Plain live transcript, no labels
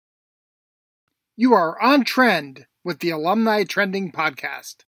You are on trend with the Alumni Trending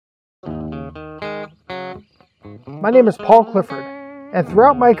Podcast. My name is Paul Clifford, and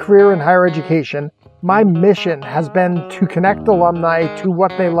throughout my career in higher education, my mission has been to connect alumni to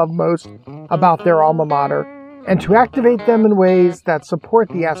what they love most about their alma mater and to activate them in ways that support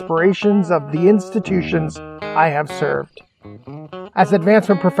the aspirations of the institutions I have served. As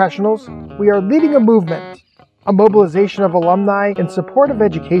advancement professionals, we are leading a movement, a mobilization of alumni in support of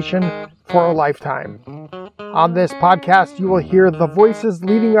education for a lifetime. On this podcast, you will hear the voices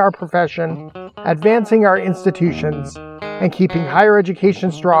leading our profession, advancing our institutions, and keeping higher education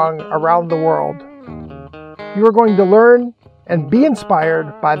strong around the world. You are going to learn and be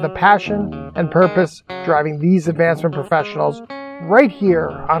inspired by the passion and purpose driving these advancement professionals right here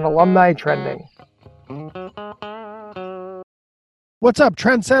on Alumni Trending. What's up,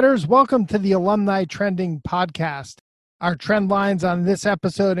 trendsetters? Welcome to the Alumni Trending Podcast. Our trend lines on this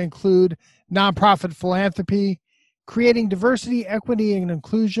episode include nonprofit philanthropy, creating diversity, equity, and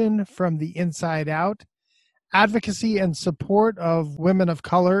inclusion from the inside out, advocacy and support of women of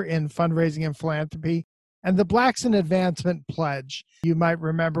color in fundraising and philanthropy, and the Blacks in Advancement Pledge. You might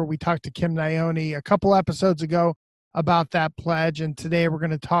remember we talked to Kim Naioni a couple episodes ago about that pledge, and today we're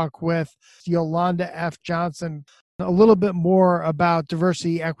going to talk with Yolanda F. Johnson a little bit more about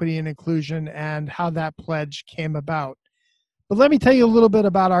diversity, equity, and inclusion and how that pledge came about. But let me tell you a little bit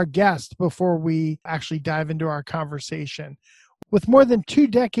about our guest before we actually dive into our conversation. With more than 2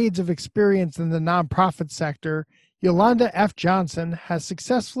 decades of experience in the nonprofit sector, Yolanda F. Johnson has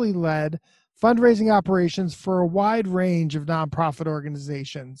successfully led fundraising operations for a wide range of nonprofit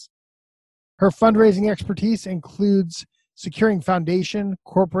organizations. Her fundraising expertise includes securing foundation,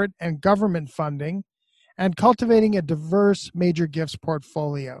 corporate, and government funding, and cultivating a diverse major gifts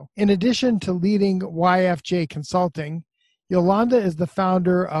portfolio. In addition to leading YFJ Consulting, Yolanda is the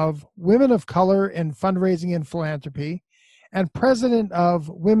founder of Women of Color in Fundraising and Philanthropy and president of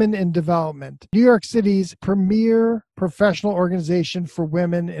Women in Development, New York City's premier professional organization for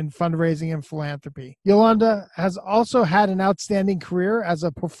women in fundraising and philanthropy. Yolanda has also had an outstanding career as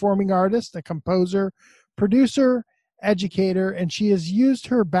a performing artist, a composer, producer, educator, and she has used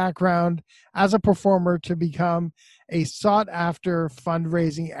her background as a performer to become a sought-after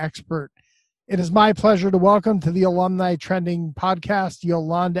fundraising expert. It is my pleasure to welcome to the Alumni Trending Podcast,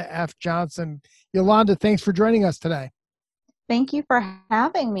 Yolanda F. Johnson. Yolanda, thanks for joining us today. Thank you for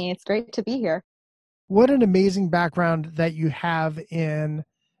having me. It's great to be here. What an amazing background that you have in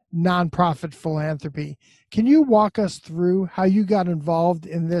nonprofit philanthropy. Can you walk us through how you got involved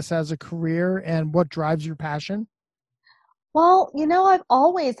in this as a career and what drives your passion? Well, I've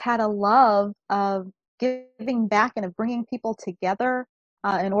always had a love of giving back and of bringing people together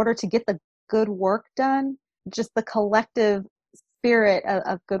in order to get the good work done, just the collective spirit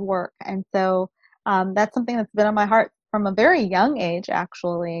of good work. And so that's something that's been on my heart from a very young age,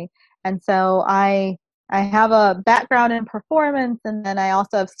 actually. And so I have a background in performance, and then I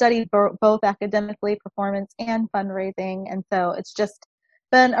also have studied both academically, performance and fundraising. And so it's just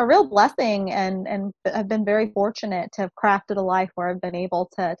been a real blessing, and I've been very fortunate to have crafted a life where I've been able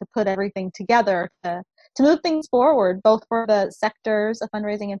to put everything together to move things forward, both for the sectors of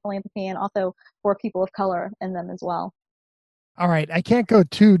fundraising and philanthropy and also for people of color in them as well. All right. I can't go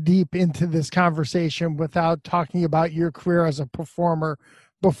too deep into this conversation without talking about your career as a performer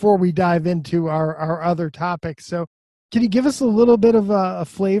before we dive into our other topics. So can you give us a little bit of a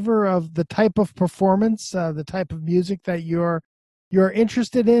flavor of the type of performance, the type of music that you're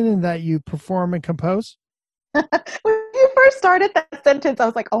interested in and that you perform and compose? When you first started that sentence, I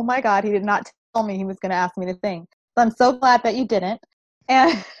was like, oh my God, he did not tell me he was going to ask me to sing. So I'm so glad that you didn't.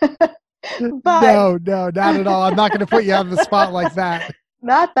 And No, not at all. I'm not going to put you on the spot like that.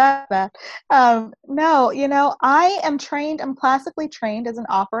 Not that bad. No, I'm classically trained as an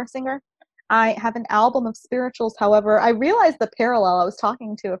opera singer. I have an album of spirituals. However, I realized the parallel. I was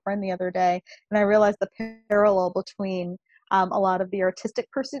talking to a friend the other day, and I realized the parallel between a lot of the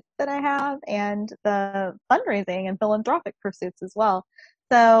artistic pursuits that I have and the fundraising and philanthropic pursuits as well.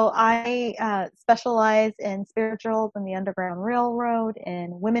 So I specialize in spirituals and the Underground Railroad, in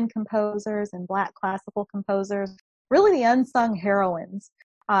women composers and Black classical composers, really the unsung heroines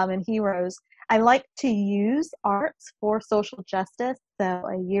and heroes. I like to use arts for social justice. So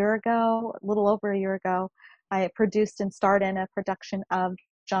a little over a year ago, I produced and starred in a production of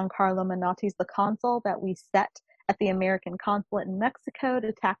Giancarlo Menotti's The Consul that we set at the American consulate in Mexico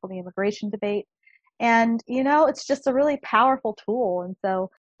to tackle the immigration debate. And, it's just a really powerful tool. And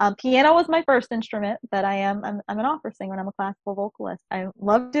so Piano was my first instrument, but I'm an opera singer and I'm a classical vocalist. I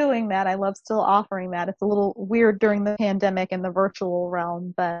love doing that. I love still offering that. It's a little weird during the pandemic and the virtual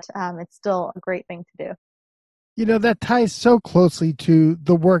realm, but it's still a great thing to do. That ties so closely to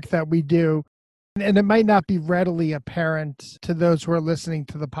the work that we do. And it might not be readily apparent to those who are listening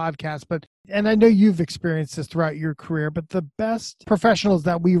to the podcast, and I know you've experienced this throughout your career, but the best professionals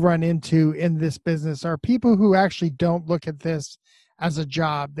that we run into in this business are people who actually don't look at this as a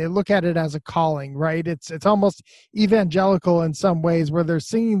job. They look at it as a calling, right? It's almost evangelical in some ways, where they're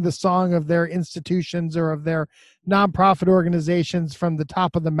singing the song of their institutions or of their nonprofit organizations from the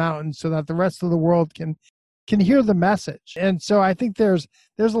top of the mountain so that the rest of the world can hear the message. And so I think there's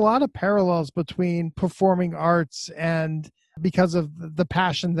a lot of parallels between performing arts, and because of the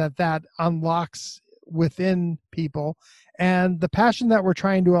passion that unlocks within people, and the passion that we're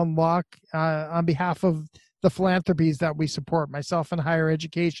trying to unlock on behalf of the philanthropies that we support, myself in higher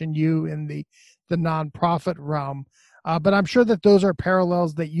education, you in the nonprofit realm. But I'm sure that those are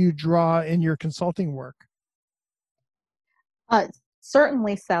parallels that you draw in your consulting work.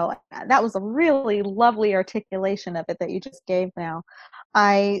 Certainly so. That was a really lovely articulation of it that you just gave now.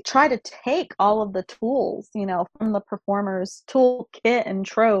 I try to take all of the tools, from the performer's toolkit and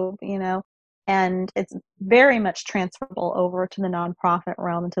trove, and it's very much transferable over to the nonprofit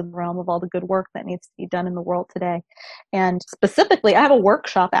realm and to the realm of all the good work that needs to be done in the world today. And specifically, I have a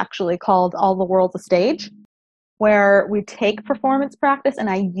workshop actually called All the World's a Stage, where we take performance practice and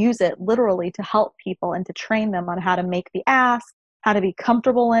I use it literally to help people and to train them on how to make the ask, how to be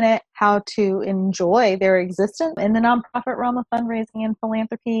comfortable in it, how to enjoy their existence in the nonprofit realm of fundraising and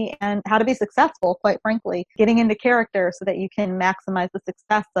philanthropy, and how to be successful, quite frankly, getting into character so that you can maximize the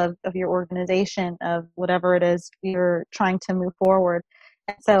success of your organization, of whatever it is you're trying to move forward.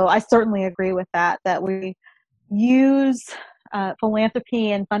 And so I certainly agree with that we use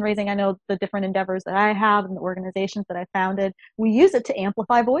philanthropy and fundraising. I know the different endeavors that I have and the organizations that I founded, we use it to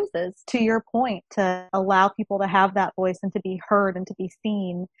amplify voices, to your point, to allow people to have that voice and to be heard and to be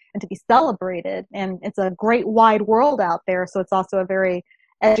seen and to be celebrated. And it's a great wide world out there. So it's also a very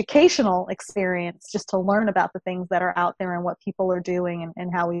educational experience just to learn about the things that are out there and what people are doing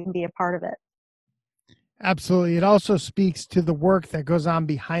and how we can be a part of it. Absolutely. It also speaks to the work that goes on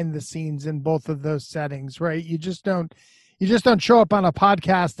behind the scenes in both of those settings, right? You just don't show up on a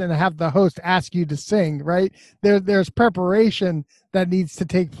podcast and have the host ask you to sing, right? There's preparation that needs to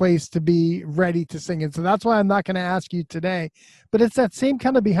take place to be ready to sing. And so that's why I'm not going to ask you today, but it's that same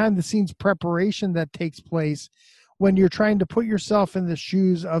kind of behind the scenes preparation that takes place when you're trying to put yourself in the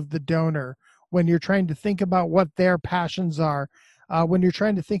shoes of the donor, when you're trying to think about what their passions are, when you're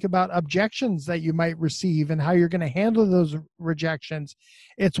trying to think about objections that you might receive and how you're going to handle those rejections.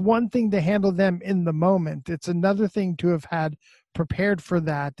 It's one thing to handle them in the moment. It's another thing to have had prepared for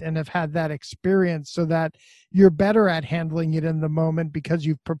that and have had that experience so that you're better at handling it in the moment because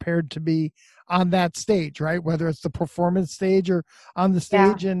you've prepared to be on that stage, right? Whether it's the performance stage or on the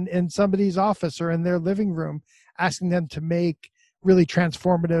stage in somebody's office or in their living room, asking them to make really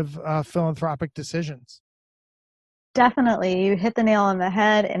transformative philanthropic decisions. Definitely. You hit the nail on the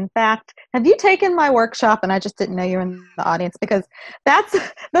head. In fact, have you taken my workshop? And I just didn't know you were in the audience, because that's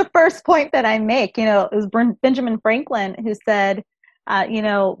the first point that I make. It was Benjamin Franklin who said,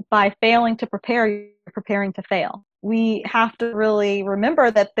 by failing to prepare, you're preparing to fail. We have to really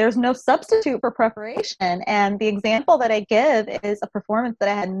remember that there's no substitute for preparation. And the example that I give is a performance that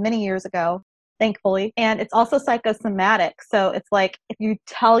I had many years ago, thankfully. And it's also psychosomatic. So it's like, if you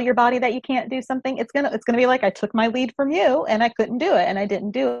tell your body that you can't do something, it's gonna be like, I took my lead from you and I couldn't do it and I didn't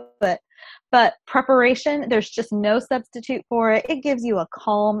do it. But preparation, there's just no substitute for it. It gives you a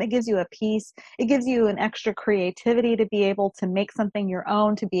calm, it gives you a peace, it gives you an extra creativity to be able to make something your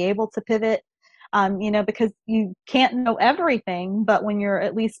own, to be able to pivot. Because you can't know everything, but when you're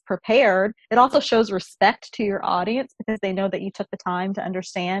at least prepared, it also shows respect to your audience because they know that you took the time to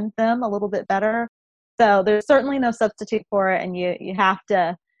understand them a little bit better. So there's certainly no substitute for it, and you have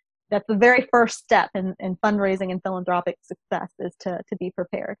to, that's the very first step in fundraising and philanthropic success, is to be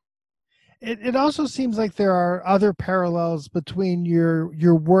prepared. It also seems like there are other parallels between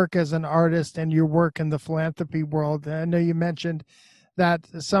your work as an artist and your work in the philanthropy world. I know you mentioned that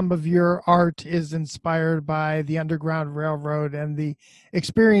some of your art is inspired by the Underground Railroad and the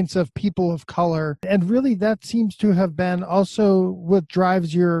experience of people of color. And really, that seems to have been also what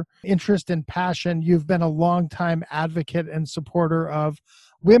drives your interest and passion. You've been a longtime advocate and supporter of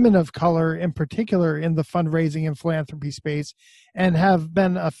women of color, in particular in the fundraising and philanthropy space, and have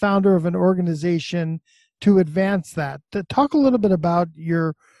been a founder of an organization to advance that. To talk a little bit about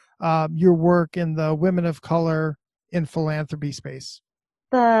your work in the women of color in philanthropy space.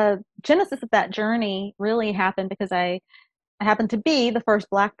 the genesis of that journey really happened because I happened to be the first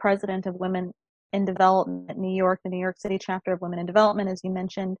Black president of Women in Development at New York, the New York City chapter of Women in Development, as you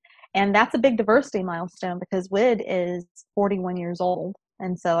mentioned. And that's a big diversity milestone because WID is 41 years old.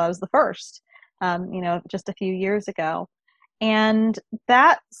 And so I was the first, just a few years ago. And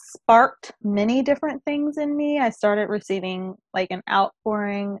that sparked many different things in me. I started receiving like an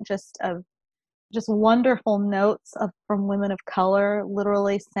outpouring of just wonderful notes from women of color,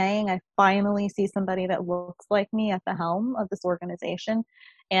 literally saying, I finally see somebody that looks like me at the helm of this organization.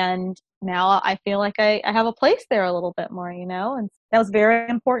 And now I feel like I have a place there a little bit more, and that was very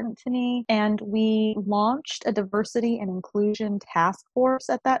important to me. And we launched a diversity and inclusion task force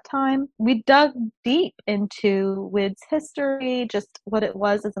at that time. We dug deep into WID's history, just what it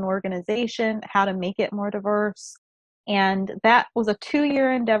was as an organization, how to make it more diverse. And that was a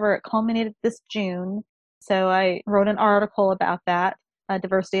 2-year endeavor. It culminated this June. So I wrote an article about that,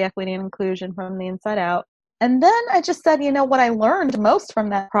 diversity, equity, and inclusion from the inside out. And then I just said, what I learned most from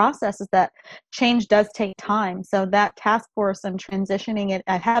that process is that change does take time. So that task force, I have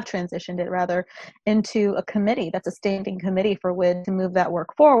transitioned it rather, into a committee. That's a standing committee for WID to move that work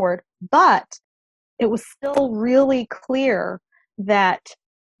forward. But it was still really clear that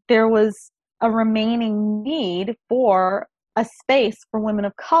there was a remaining need for a space for women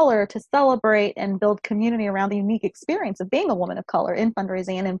of color to celebrate and build community around the unique experience of being a woman of color in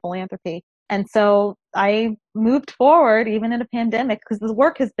fundraising and in philanthropy. And so I moved forward even in a pandemic because the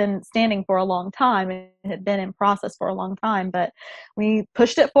work has been standing for a long time. It had been in process for a long time, but we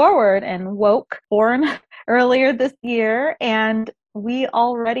pushed it forward and woke born earlier this year. And we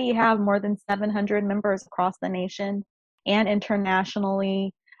already have more than 700 members across the nation and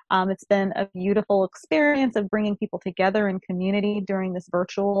internationally. It's been a beautiful experience of bringing people together in community during this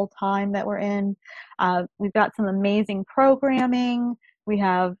virtual time that we're in. We've got some amazing programming. We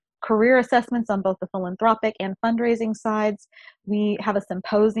have career assessments on both the philanthropic and fundraising sides. We have a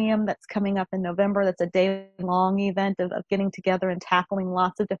symposium that's coming up in November. That's a day-long event of getting together and tackling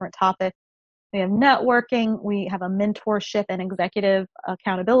lots of different topics. We have networking. We have a mentorship and executive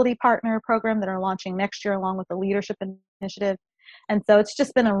accountability partner program that are launching next year along with the leadership initiative. And so it's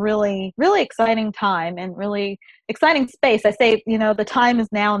just been a really, really exciting time and really exciting space. I say, the time is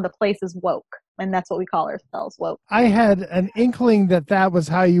now and the place is woke. And that's what we call ourselves, woke. I had an inkling that was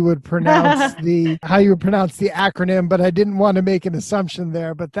how you would pronounce the acronym, but I didn't want to make an assumption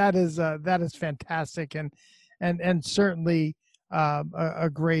there. But that is fantastic and certainly a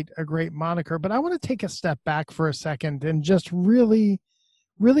great moniker. But I want to take a step back for a second and just really,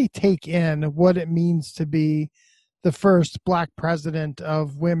 really take in what it means to be the first Black president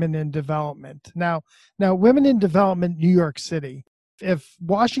of Women in Development. Now, Women in Development, New York City. If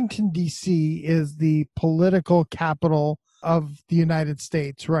Washington, D.C. is the political capital of the United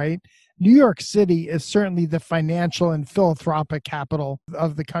States, right? New York City is certainly the financial and philanthropic capital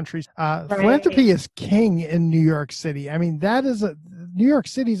of the country. Right. Philanthropy is king in New York City. I mean, New York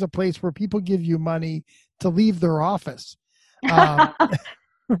City is a place where people give you money to leave their office.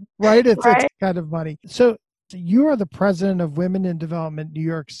 Right? It's kind of money. So you are the president of Women in Development New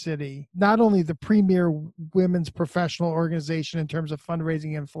York City, not only the premier women's professional organization in terms of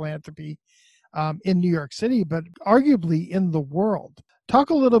fundraising and philanthropy in New York City, but arguably in the world. Talk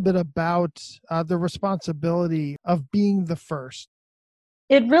a little bit about the responsibility of being the first.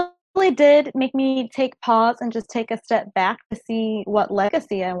 It really did make me take pause and just take a step back to see what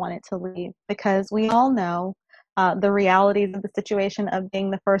legacy I wanted to leave, because we all know the realities of the situation of being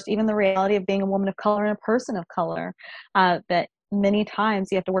the first, even the reality of being a woman of color and a person of color, that many times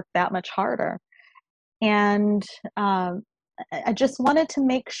you have to work that much harder. And I just wanted to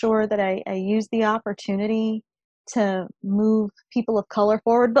make sure that I use the opportunity to move people of color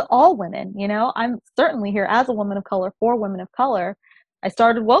forward, but all women. I'm certainly here as a woman of color for women of color. I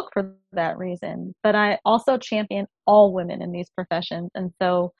started woke for that reason, but I also champion all women in these professions. And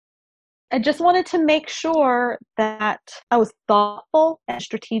so I just wanted to make sure that I was thoughtful and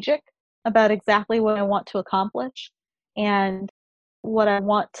strategic about exactly what I want to accomplish and what I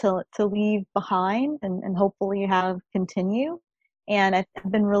want to leave behind and hopefully have continue. And I've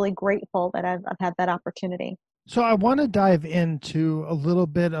been really grateful that I've had that opportunity. So I want to dive into a little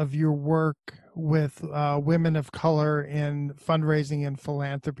bit of your work with women of color in fundraising and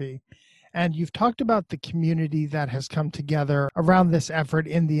philanthropy. And you've talked about the community that has come together around this effort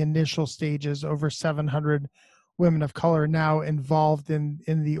in the initial stages, over 700 women of color now involved in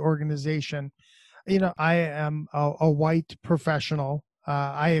the organization. I am a white professional.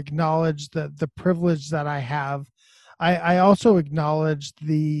 I acknowledge the privilege that I have. I also acknowledge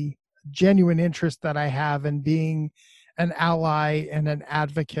the genuine interest that I have in being an ally and an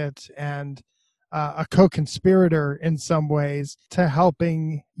advocate and a co-conspirator in some ways to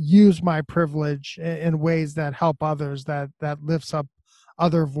helping use my privilege in ways that help others, that lifts up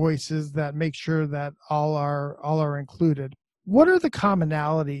other voices, that make sure that all are included. What are the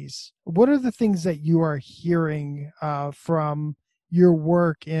commonalities? What are the things that you are hearing from your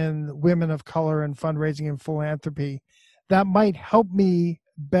work in women of color and fundraising and philanthropy that might help me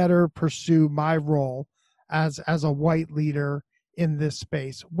better pursue my role as a white leader in this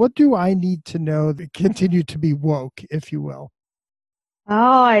space? What do I need to know to continue to be woke, if you will?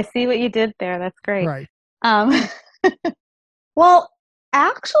 Oh, I see what you did there. That's great. Right. Um, well,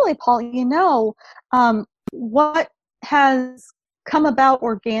 actually, Paul, what has come about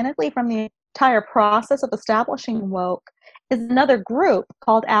organically from the entire process of establishing woke is another group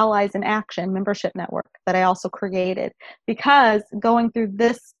called Allies in Action membership network that I also created, because going through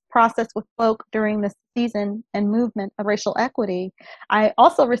this process with woke during this season and movement of racial equity, I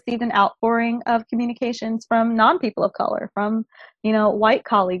also received an outpouring of communications from non-people of color, from white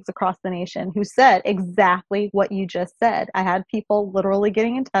colleagues across the nation who said exactly what you just said. I had people literally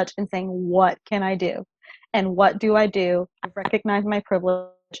getting in touch and saying, what can I do? And what do I do? I recognize my privilege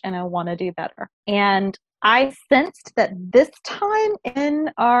and I want to do better. And I sensed that this time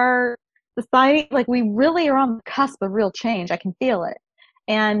in our society, like, we really are on the cusp of real change. I can feel it.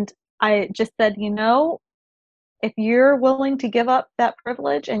 And I just said, if you're willing to give up that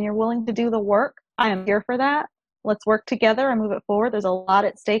privilege and you're willing to do the work, I am here for that. Let's work together and move it forward. There's a lot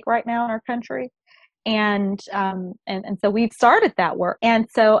at stake right now in our country. And so we've started that work. And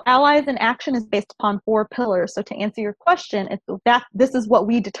so Allies in Action is based upon 4 pillars. So to answer your question, this is what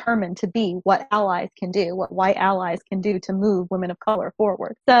we determine to be what allies can do, what white allies can do to move women of color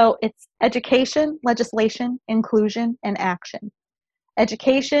forward. So it's education, legislation, inclusion, and action.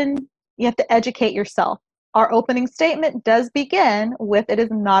 Education, you have to educate yourself. Our opening statement does begin with, it is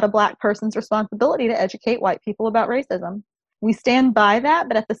not a Black person's responsibility to educate white people about racism. We stand by that,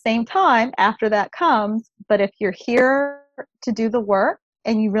 but at the same time, after that comes, but if you're here to do the work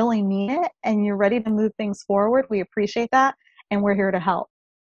and you really mean it and you're ready to move things forward, we appreciate that and we're here to help.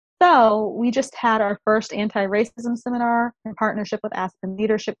 So we just had our first anti-racism seminar in partnership with Aspen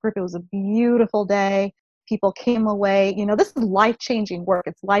Leadership Group. It was a beautiful day. People came away, this is life-changing work.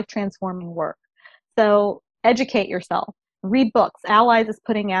 It's life-transforming work. So educate yourself, read books. Allies is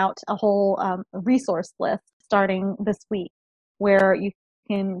putting out a whole resource list starting this week, where you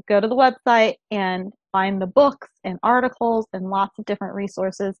can go to the website and find the books and articles and lots of different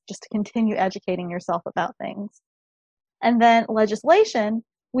resources just to continue educating yourself about things. And then legislation,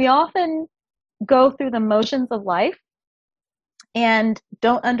 we often go through the motions of life and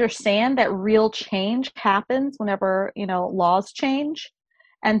don't understand that real change happens whenever, laws change.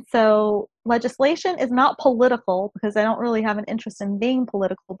 And so legislation is not political, because I don't really have an interest in being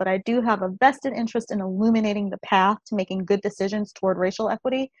political, but I do have a vested interest in illuminating the path to making good decisions toward racial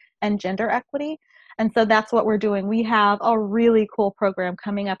equity and gender equity. And so that's what we're doing. We have a really cool program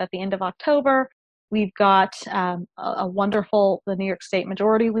coming up at the end of October. We've got a wonderful, the New York State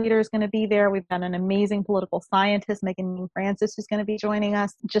Majority Leader is going to be there. We've got an amazing political scientist, Megan Francis, who's going to be joining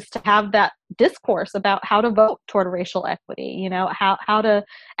us, just to have that discourse about how to vote toward racial equity, how to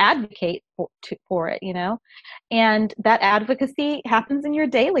advocate for it, And that advocacy happens in your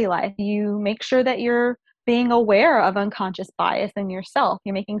daily life. You make sure that you're being aware of unconscious bias in yourself.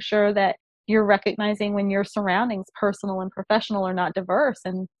 You're making sure that you're recognizing when your surroundings, personal and professional, are not diverse,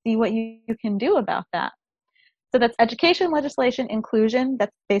 and see what you can do about that. So that's education, legislation, inclusion.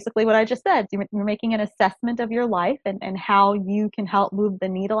 That's basically what I just said. You're making an assessment of your life and how you can help move the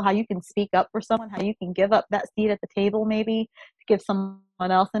needle, how you can speak up for someone, how you can give up that seat at the table maybe to give someone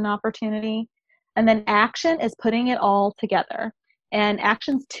else an opportunity. And then action is putting it all together. And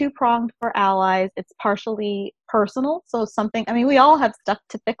action's 2-pronged for allies. It's partially personal. So we all have stuff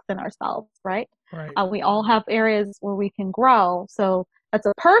to fix in ourselves, right? Right. We all have areas where we can grow. So that's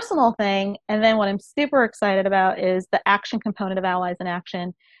a personal thing. And then what I'm super excited about is the action component of Allies in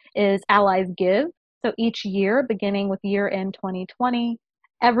Action is Allies Give. So each year, beginning with year end 2020,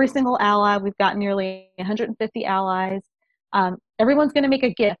 every single ally, we've got nearly 150 allies. Everyone's going to make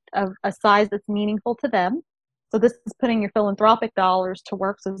a gift of a size that's meaningful to them. So this is putting your philanthropic dollars to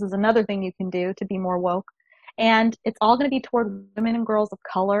work. So this is another thing you can do to be more woke. And it's all going to be toward women and girls of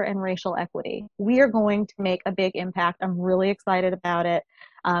color and racial equity. We are going to make a big impact. I'm really excited about it.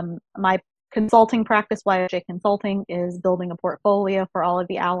 My consulting practice, YJ Consulting, is building a portfolio for all of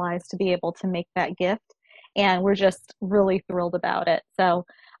the allies to be able to make that gift. And we're just really thrilled about it. So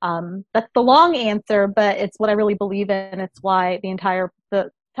that's the long answer, but it's what I really believe in. It's why the entire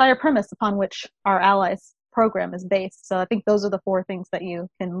premise upon which our allies program is based. So I think those are the 4 things that you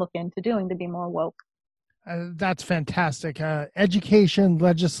can look into doing to be more woke. That's fantastic. Education,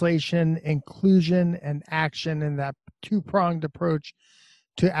 legislation, inclusion, and action, and that two-pronged approach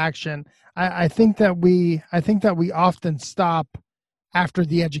to action. I think that we often stop after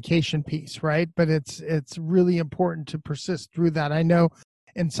the education piece, right? But it's really important to persist through that. I know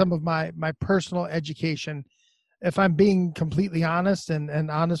in some of my personal education, if I'm being completely honest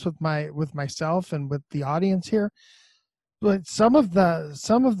and honest with myself and with the audience here, but some of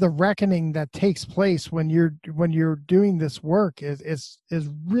the reckoning that takes place when you're doing this work is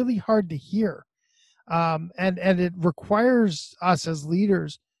really hard to hear, and it requires us as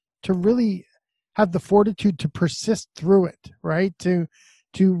leaders to really have the fortitude to persist through it, right? To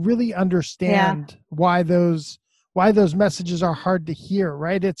really understand why those messages are hard to hear,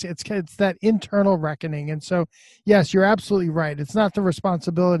 right? It's that internal reckoning. And so, yes, you're absolutely right. It's not the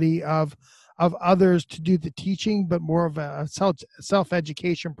responsibility of others to do the teaching, but more of a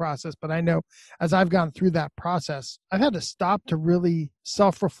self-education process. But I know as I've gone through that process, I've had to stop to really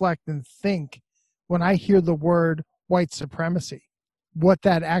self-reflect and think when I hear the word white supremacy, what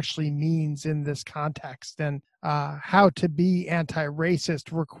that actually means in this context, and how to be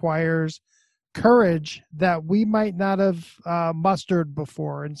anti-racist requires courage that we might not have mustered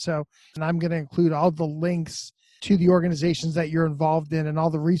before. And I'm going to include all the links to the organizations that you're involved in and all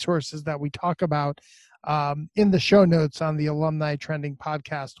the resources that we talk about in the show notes on the Alumni Trending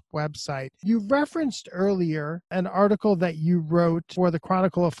Podcast website. You referenced earlier an article that you wrote for the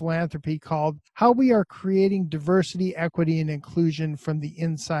Chronicle of Philanthropy called How We Are Creating Diversity, Equity, and Inclusion from the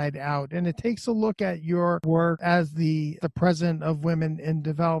Inside Out. And it takes a look at your work as the president of Women in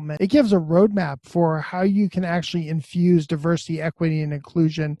Development. It gives a roadmap for how you can actually infuse diversity, equity, and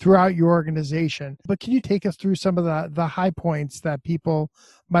inclusion throughout your organization. But can you take us through some of the high points that people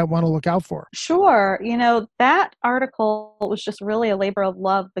might want to look out for? Sure. That article was just really a labor of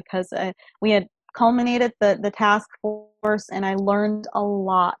love because we had culminated the task force, and I learned a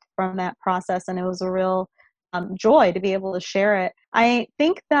lot from that process, and it was a real joy to be able to share it. I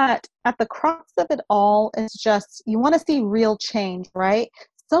think that at the crux of it all is just you want to see real change, right?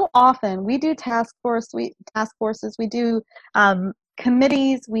 So often we do task forces, we do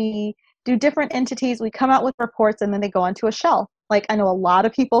committees, we do different entities, we come out with reports, and then they go onto a shelf. Like, I know a lot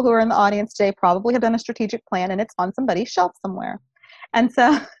of people who are in the audience today probably have done a strategic plan and it's on somebody's shelf somewhere. And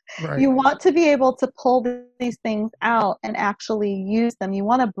so you want to be able to pull these things out and actually use them. You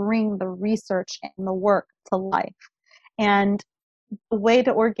want to bring the research and the work to life. And the way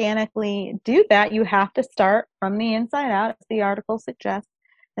to organically do that, you have to start from the inside out, as the article suggests,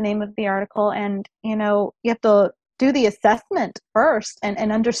 the name of the article. And, you have to do the assessment first and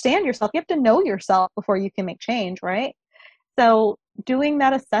understand yourself. You have to know yourself before you can make change, right? So doing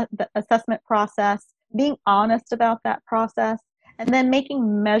that the assessment process, being honest about that process, and then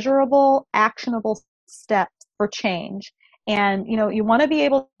making measurable, actionable steps for change. And, you want to be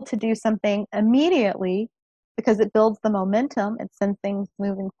able to do something immediately because it builds the momentum, it sends things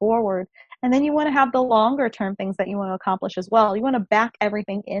moving forward. And then you want to have the longer term things that you want to accomplish as well. You want to back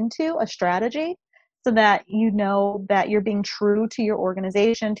everything into a strategy so that you know that you're being true to your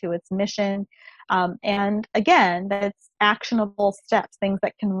organization, to its mission. And again, that's actionable steps, things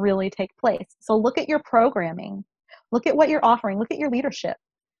that can really take place. So look at your programming, look at what you're offering, look at your leadership.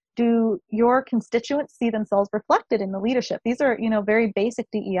 Do your constituents see themselves reflected in the leadership? These are, very basic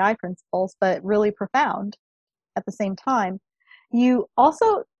DEI principles, but really profound at the same time. You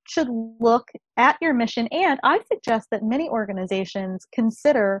also should look at your mission, and I suggest that many organizations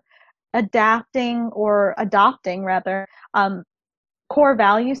consider adopting rather core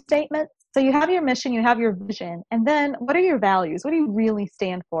value statements. So you have your mission, you have your vision, and then what are your values? What do you really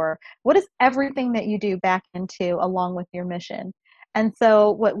stand for? What is everything that you do back into along with your mission? And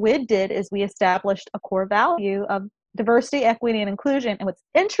so what WID did is we established a core value of diversity, equity, and inclusion. And what's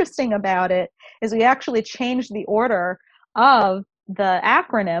interesting about it is we actually changed the order of the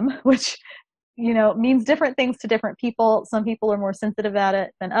acronym, which means different things to different people. Some people are more sensitive about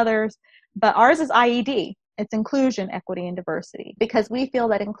it than others, but ours is IED. It's inclusion, equity, and diversity, because we feel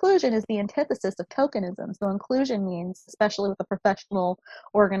that inclusion is the antithesis of tokenism. So inclusion means, especially with a professional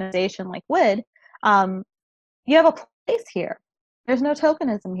organization like WID, you have a place here. There's no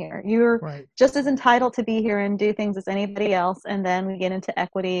tokenism here. You're just as entitled to be here and do things as anybody else. And then we get into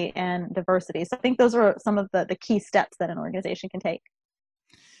equity and diversity. So I think those are some of the key steps that an organization can take.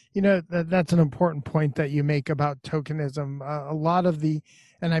 That's an important point that you make about tokenism. A lot of the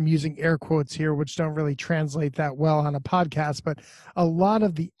and I'm using air quotes here, which don't really translate that well on a podcast, but a lot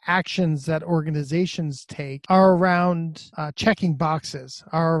of the actions that organizations take are around checking boxes,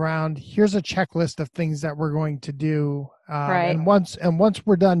 are around here's a checklist of things that we're going to do. Right. And once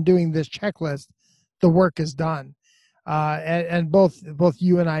we're done doing this checklist, the work is done. And both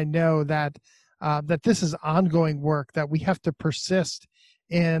you and I know that that this is ongoing work that we have to persist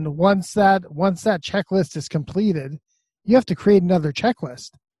in. Once that checklist is completed, you have to create another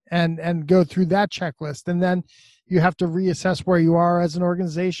checklist and go through that checklist, and then you have to reassess where you are as an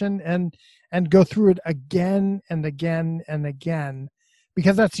organization and go through it again and again and again,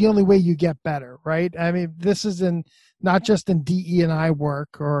 because that's the only way you get better, right? I mean, this is not just in DE&I work,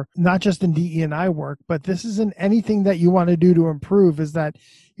 but this is in anything that you want to do to improve, is that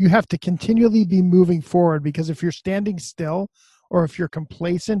you have to continually be moving forward, because if you're standing still, or if you're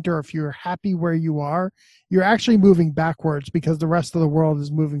complacent, or if you're happy where you are, you're actually moving backwards, because the rest of the world is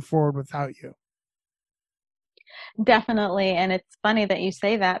moving forward without you. Definitely. And it's funny that you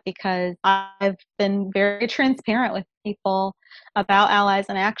say that, because I've been very transparent with people about Allies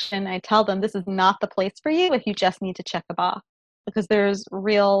in Action. I tell them this is not the place for you if you just need to check a box, because there's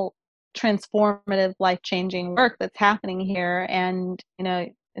real transformative, life-changing work that's happening here. And,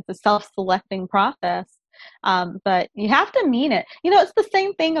 it's a self-selecting process. But you have to mean it. It's the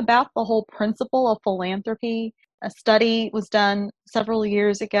same thing about the whole principle of philanthropy. A study was done several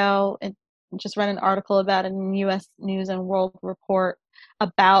years ago, and just read an article about it in U.S. News and World Report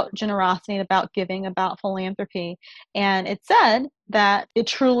about generosity and about giving, about philanthropy. And it said that it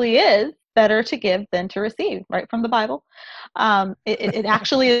truly is better to give than to receive, right from the Bible. It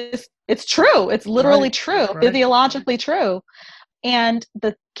actually is. It's true. It's literally true, physiologically true. And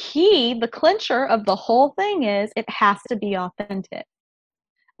the key, the clincher of the whole thing is it has to be authentic,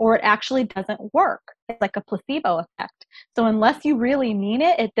 or it actually doesn't work. It's like a placebo effect. So unless you really mean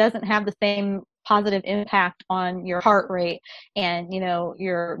it, it doesn't have the same positive impact on your heart rate and,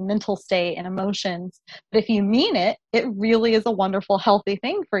 your mental state and emotions. But if you mean it, it really is a wonderful, healthy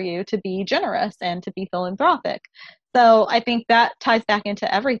thing for you to be generous and to be philanthropic. So I think that ties back into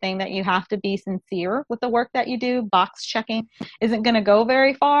everything, that you have to be sincere with the work that you do. Box checking isn't going to go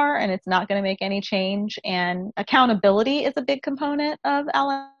very far, and it's not going to make any change. And accountability is a big component of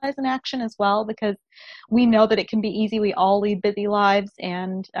Allies in Action as well, because we know that it can be easy. We all lead busy lives,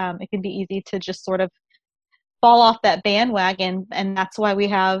 and it can be easy to just sort of fall off that bandwagon. And that's why we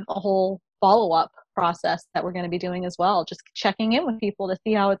have a whole follow-up process that we're going to be doing as well, just checking in with people to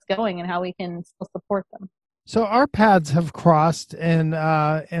see how it's going and how we can still support them. So our paths have crossed in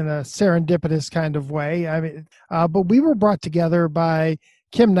a serendipitous kind of way. I mean, but we were brought together by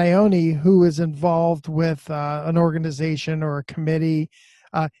Kim Naoni, who is involved with an organization or a committee.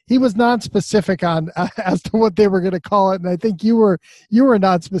 He was non-specific on as to what they were going to call it, and I think you were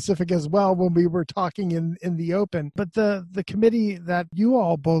non-specific as well when we were talking in the open. But the committee that you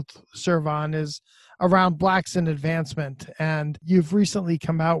all both serve on is around Blacks in Advancement, and you've recently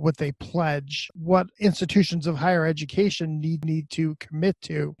come out with a pledge what institutions of higher education need to commit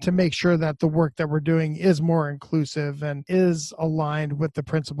to make sure that the work that we're doing is more inclusive and is aligned with the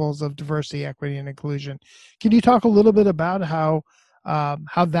principles of diversity, equity, and inclusion. Can you talk a little bit about how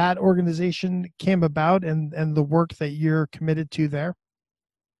that organization came about and the work that you're committed to there?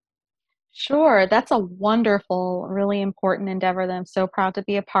 Sure. That's a wonderful, really important endeavor that I'm so proud to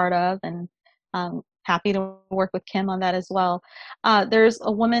be a part of, and happy to work with Kim on that as well. There's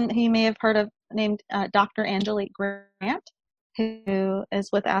a woman who you may have heard of named Dr. Angelique Grant, who is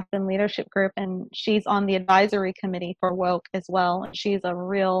with Aspen Leadership Group, and she's on the advisory committee for Woke as well. She's a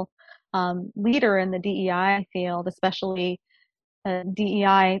real leader in the DEI field, especially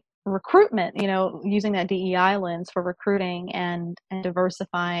DEI recruitment, using that DEI lens for recruiting and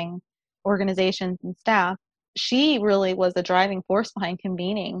diversifying organizations and staff. She really was the driving force behind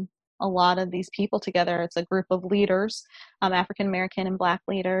convening a lot of these people together. It's a group of leaders, African American and Black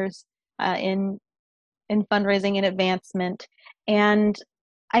leaders in fundraising and advancement. And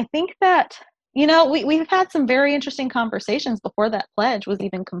I think that, we've had some very interesting conversations before that pledge was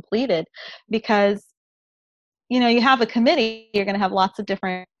even completed, because you have a committee, you're going to have lots of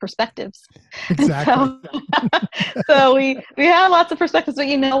different perspectives. Exactly. So we had lots of perspectives, but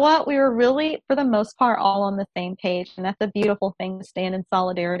you know what? We were really, for the most part, all on the same page. And that's a beautiful thing, to stand in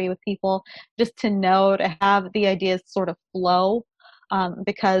solidarity with people, just to know, to have the ideas sort of flow,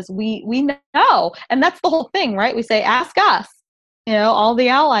 because we know. And that's the whole thing, right? We say, ask us. All the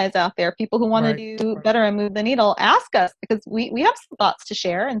allies out there, people who want to do better and move the needle, ask us, because we have some thoughts to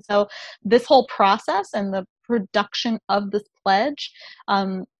share. And so this whole process and the production of this pledge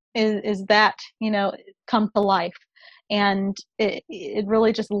is that, come to life. And it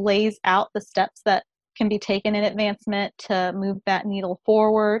really just lays out the steps that can be taken in advancement to move that needle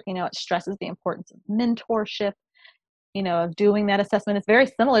forward. It stresses the importance of mentorship, of doing that assessment. It's very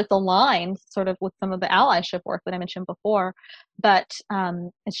similar. It's aligned sort of with some of the allyship work that I mentioned before. But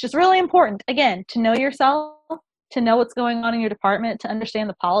it's just really important, again, to know yourself, to know what's going on in your department, to understand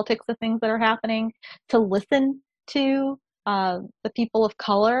the politics of things that are happening, to listen to the people of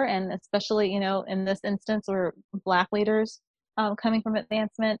color, and especially, in this instance, or Black leaders coming from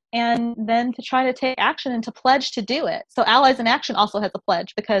advancement, and then to try to take action and to pledge to do it. So Allies in Action also has a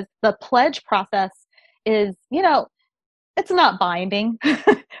pledge, because the pledge process is, it's not binding.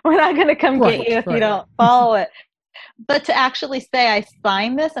 We're not going to come get you if you don't follow it. But to actually say, I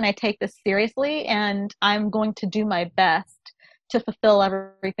sign this and I take this seriously, and I'm going to do my best to fulfill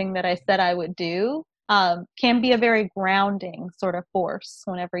everything that I said I would do, can be a very grounding sort of force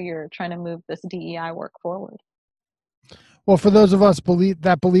whenever you're trying to move this DEI work forward. Well, for those of us believe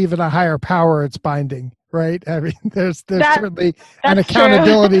in a higher power, it's binding, right? I mean, there's certainly an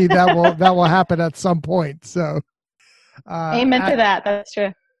accountability that will happen at some point. So, amen to that. That's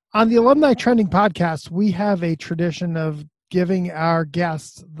true. On the Alumni Trending Podcast, we have a tradition of giving our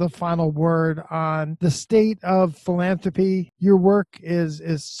guests the final word on the state of philanthropy. Your work is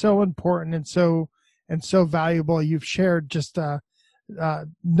so important and so valuable. You've shared just a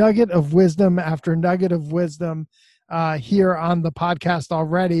nugget of wisdom after nugget of wisdom here on the podcast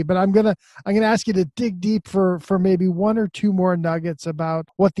already. But I'm gonna ask you to dig deep for maybe one or two more nuggets about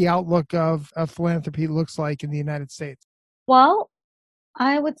what the outlook of philanthropy looks like in the United States. Well,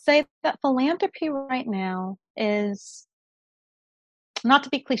 I would say that philanthropy right now is, not to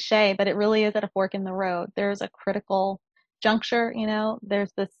be cliche, but it really is at a fork in the road. There's a critical juncture,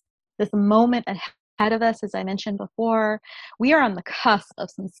 there's this moment ahead of us. As I mentioned before, we are on the cusp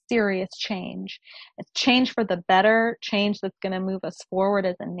of some serious change. It's change for the better, change that's going to move us forward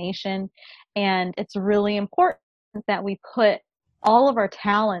as a nation. And it's really important that we put all of our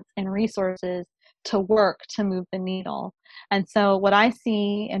talents and resources to work to move the needle. And so what I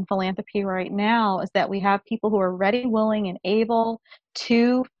see in philanthropy right now is that we have people who are ready, willing, and able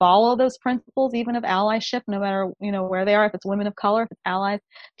to follow those principles, even of allyship, no matter, where they are, if it's women of color, if it's allies,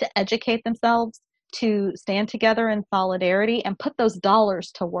 to educate themselves, to stand together in solidarity and put those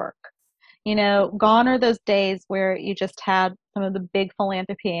dollars to work. Gone are those days where you just had some of the big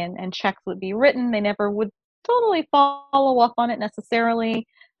philanthropy and checks would be written. They never would totally follow up on it necessarily.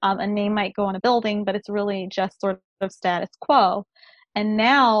 A name might go on a building, but it's really just sort of status quo. And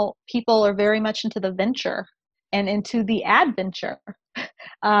now people are very much into the venture and into the adventure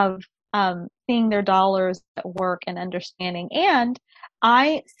of seeing their dollars at work and understanding. And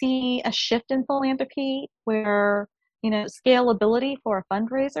I see a shift in philanthropy where, scalability for a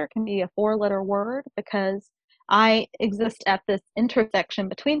fundraiser can be a 4-letter word, because I exist at this intersection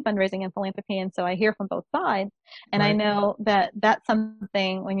between fundraising and philanthropy, and so I hear from both sides. And I know that that's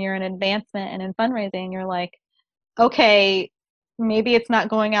something, when you're in advancement and in fundraising, you're like, okay, maybe it's not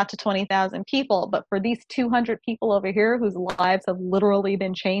going out to 20,000 people, but for these 200 people over here whose lives have literally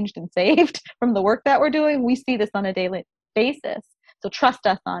been changed and saved from the work that we're doing, we see this on a daily basis. So trust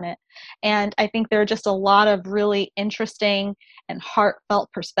us on it. And I think there are just a lot of really interesting and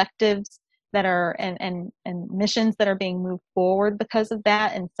heartfelt perspectives that are and missions that are being moved forward because of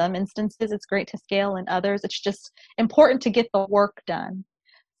that. In some instances, it's great to scale. In others, it's just important to get the work done.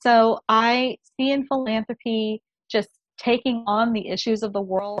 So I see in philanthropy just taking on the issues of the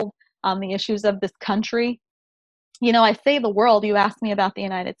world, the issues of this country. I say the world, you asked me about the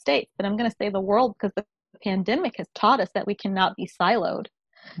United States, but I'm going to say the world because the pandemic has taught us that we cannot be siloed.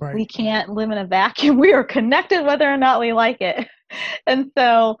 Right. We can't live in a vacuum. We are connected whether or not we like it. And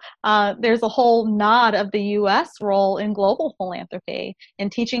so there's a whole nod of the U.S. role in global philanthropy,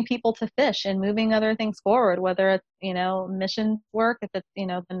 in teaching people to fish and moving other things forward, whether it's, mission work, if it's,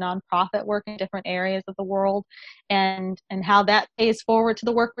 the nonprofit work in different areas of the world, and how that pays forward to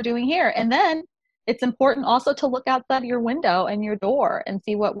the work we're doing here. And then it's important also to look outside your window and your door and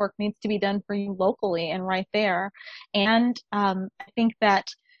see what work needs to be done for you locally and right there. And I think that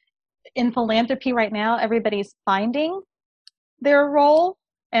in philanthropy right now, everybody's finding their role.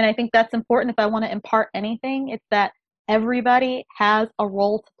 And I think that's important. If I want to impart anything, it's that everybody has a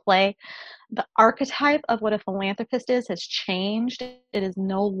role to play. The archetype of what a philanthropist is has changed. It is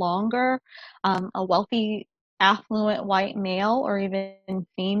no longer a wealthy, affluent white male or even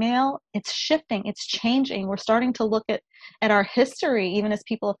female. It's shifting. It's changing. We're starting to look at our history, even as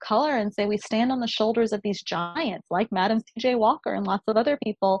people of color, and say we stand on the shoulders of these giants like Madam C.J. Walker and lots of other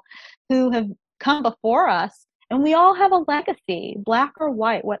people who have come before us And we all have a legacy, black or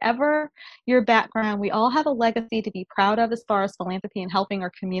white, whatever your background, we all have a legacy to be proud of as far as philanthropy and helping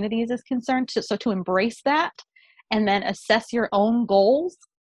our communities is concerned. So to embrace that and then assess your own goals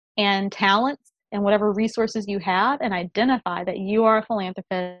and talents and whatever resources you have and identify that you are a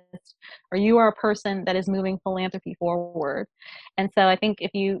philanthropist or you are a person that is moving philanthropy forward. And so I think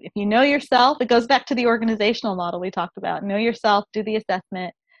if you know yourself, it goes back to the organizational model we talked about. Know yourself, do the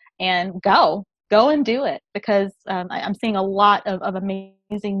assessment, and go and do it, because I'm seeing a lot of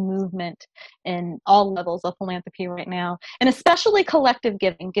amazing movement in all levels of philanthropy right now, and especially collective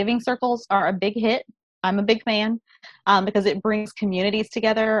giving. Giving circles are a big hit. I'm a big fan because it brings communities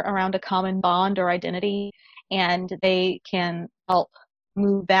together around a common bond or identity, and they can help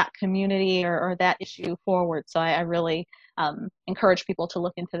move that community or that issue forward. So I really encourage people to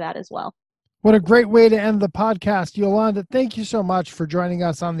look into that as well. What a great way to end the podcast. Yolanda, thank you so much for joining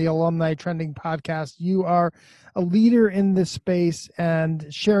us on the Alumni Trending Podcast. You are a leader in this space, and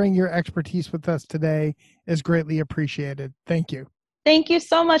sharing your expertise with us today is greatly appreciated. Thank you. Thank you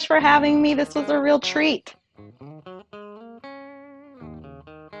so much for having me. This was a real treat.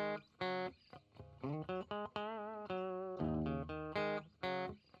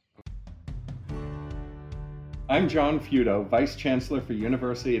 I'm John Feudo, Vice Chancellor for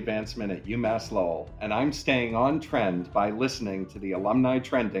University Advancement at UMass Lowell, and I'm staying on trend by listening to the Alumni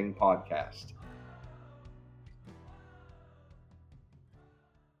Trending Podcast.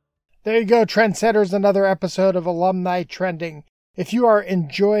 There you go, trendsetters, another episode of Alumni Trending. If you are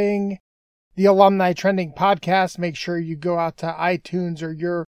enjoying the Alumni Trending Podcast, make sure you go out to iTunes or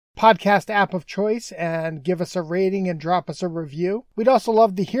your podcast app of choice and give us a rating and drop us a review. We'd also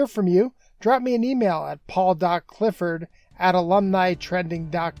love to hear from you. Drop me an email at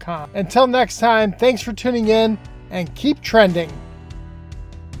paul.clifford@alumnitrending.com. Until next time, thanks for tuning in and keep trending.